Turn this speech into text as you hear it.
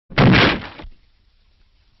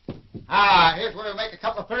Here's where we make a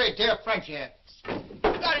couple of pretty dear friendships.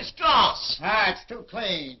 Got his glass. It's too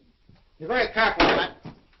clean. You're very careful with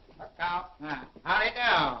it. Look out. Howdy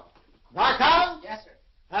do. Barcom? Yes,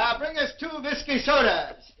 sir. Bring us 2 whiskey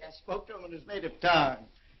sodas. Yes. Spoke to him in his native tongue.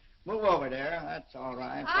 Move over there. That's all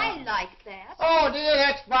right. I like that. Oh, dear,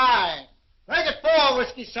 that's fine. Bring it 4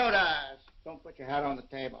 whiskey sodas. Don't put your hat on the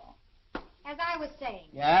table. As I was saying.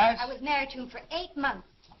 Yes? I was married to him for 8 months.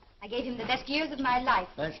 I gave him the best years of my life.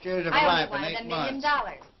 Best years of I life only in wanted $8 $1 months.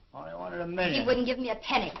 million. Only wanted $1 million. He wouldn't give me a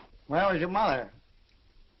penny. Where was your mother?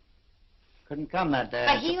 Couldn't come that day.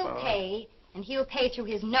 But he'll pay, and he'll pay through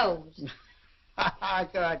his nose.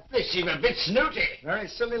 Good. They seem a bit snooty. Very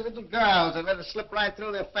silly little girls that let it slip right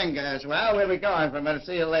through their fingers. Well, we'll be going for a minute.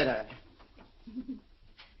 See you later.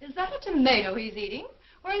 Is that a tomato he's eating?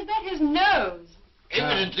 Or is that his nose?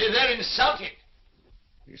 Evidently, they're insulted.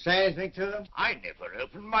 You say anything to them? I never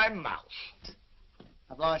opened my mouth.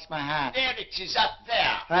 I've lost my hat. There it is up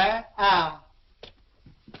there. Huh?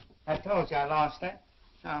 Oh. I told you I lost it.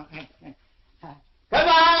 Oh.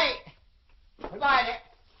 Goodbye. Goodbye.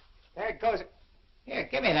 There it goes. Here,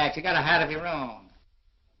 give me that. You got a hat of your own.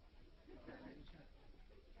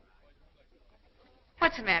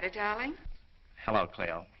 What's the matter, darling? Hello,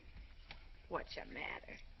 Cleo. What's the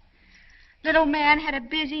matter? Little man had a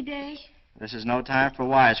busy day? This is no time for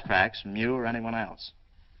wisecracks from you or anyone else.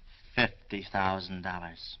 $50,000.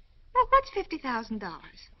 Well, what's $50,000?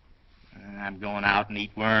 I'm going out and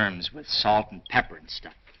eat worms with salt and pepper and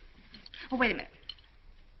stuff. Oh, wait a minute.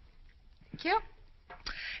 Thank you.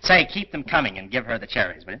 Say, keep them coming and give her the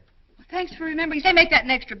cherries, will you? Well, thanks for remembering. Say, make that an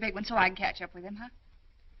extra big one so I can catch up with him,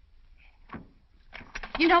 huh?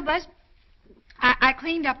 You know, Buzz, I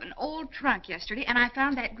cleaned up an old trunk yesterday, and I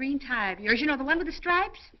found that green tie of yours. You know, the one with the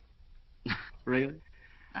stripes? Really?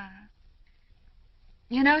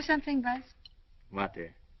 You know something, Buzz? What,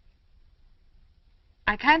 dear?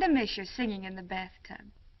 I kind of miss your singing in the bathtub.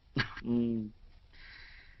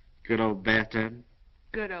 Good old bathtub.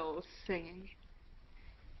 Good old singing.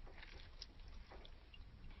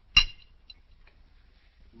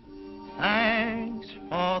 Thanks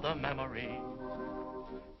for the memory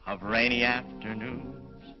of rainy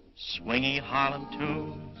afternoons, swingy Harlem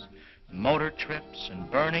tunes, motor trips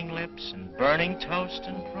and burning lips and burning toast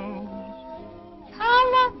and prunes.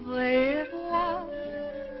 How lovely it was.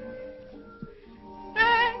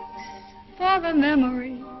 Thanks for the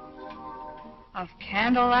memory of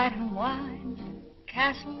candlelight and wine,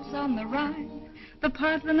 castles on the Rhine, the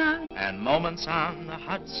Parthenon, and moments on the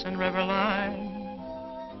Hudson River line.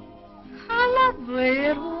 how lovely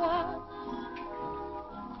it was.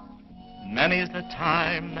 Many's the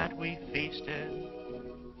time that we feasted,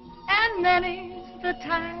 And many's the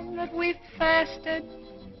time that we fasted.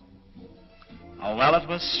 oh, well, it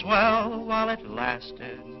was swell while it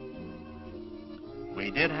lasted. We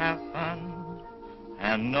did have fun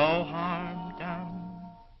and no harm done.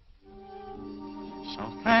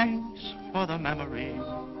 So thanks for the memory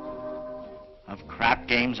of crap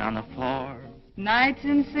games on the floor, Nights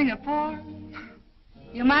in Singapore.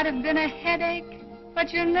 You might have been a headache,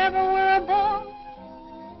 but you never were a bore.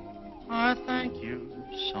 I thank you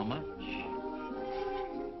so much.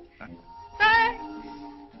 Thanks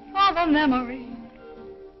for the memory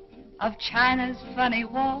of China's funny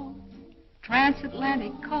walls,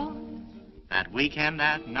 transatlantic calls. That weekend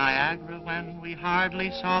at Niagara when we hardly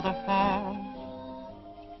saw the fall.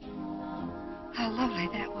 How lovely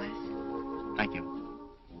that was. Thank you.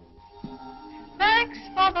 Thanks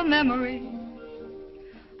for the memory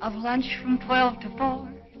of lunch from 12 to 4,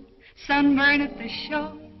 sunburn at the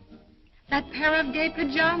shore, that pair of gay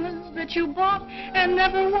pajamas that you bought and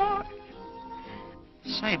never wore.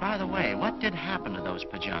 Say, by the way, what did happen to those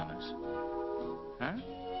pajamas? Huh?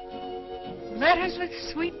 Letters with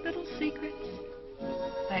sweet little secrets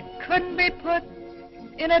that couldn't be put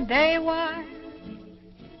in a day wire.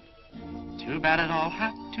 Too bad it all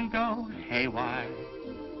had to go haywire.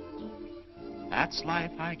 That's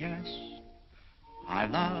life, I guess. I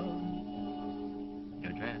love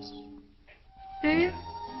your dress. Do you?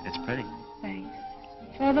 It's pretty. Thanks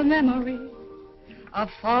for the memory of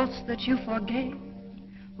faults that you forgave,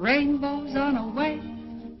 rainbows on a wave.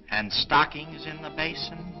 And stockings in the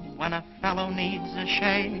basin when a fellow needs a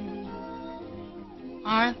shave.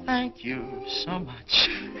 I thank you so much.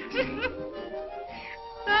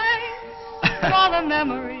 Thanks for the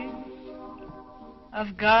memory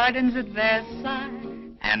of gardens at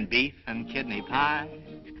Versailles, And beef and kidney pie.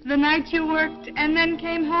 the night you worked and then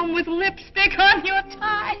came home with lipstick on your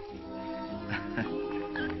tie.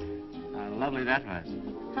 How lovely that was.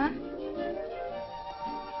 Huh?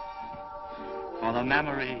 For the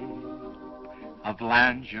memory of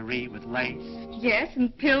lingerie with lace. Yes,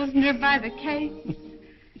 and Pilsner by the case.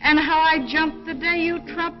 And how I jumped the day you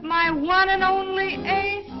trumped my one and only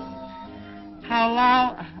ace.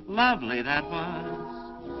 How lovely that was.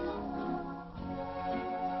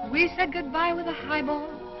 We said goodbye with a highball.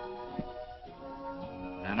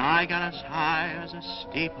 And I got as high as a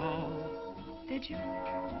steeple. Did you?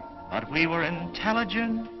 But we were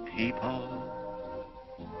intelligent people.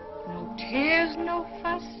 No tears, no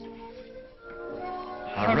fuss.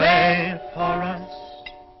 Hooray for us.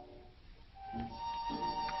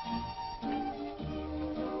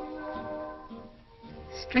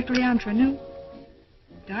 Strictly entre nous.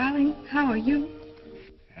 Darling, how are you?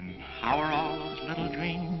 And how are all those little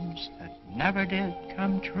dreams that never did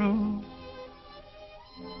come true?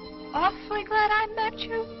 Awfully glad I met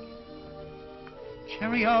you.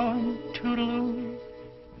 Cheerio and toodaloo.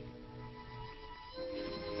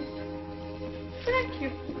 Thank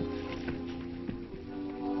you.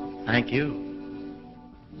 Thank you.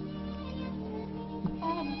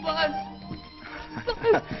 Oh, Buzz.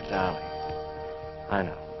 Darling, I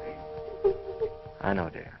know. I know,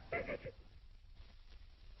 dear.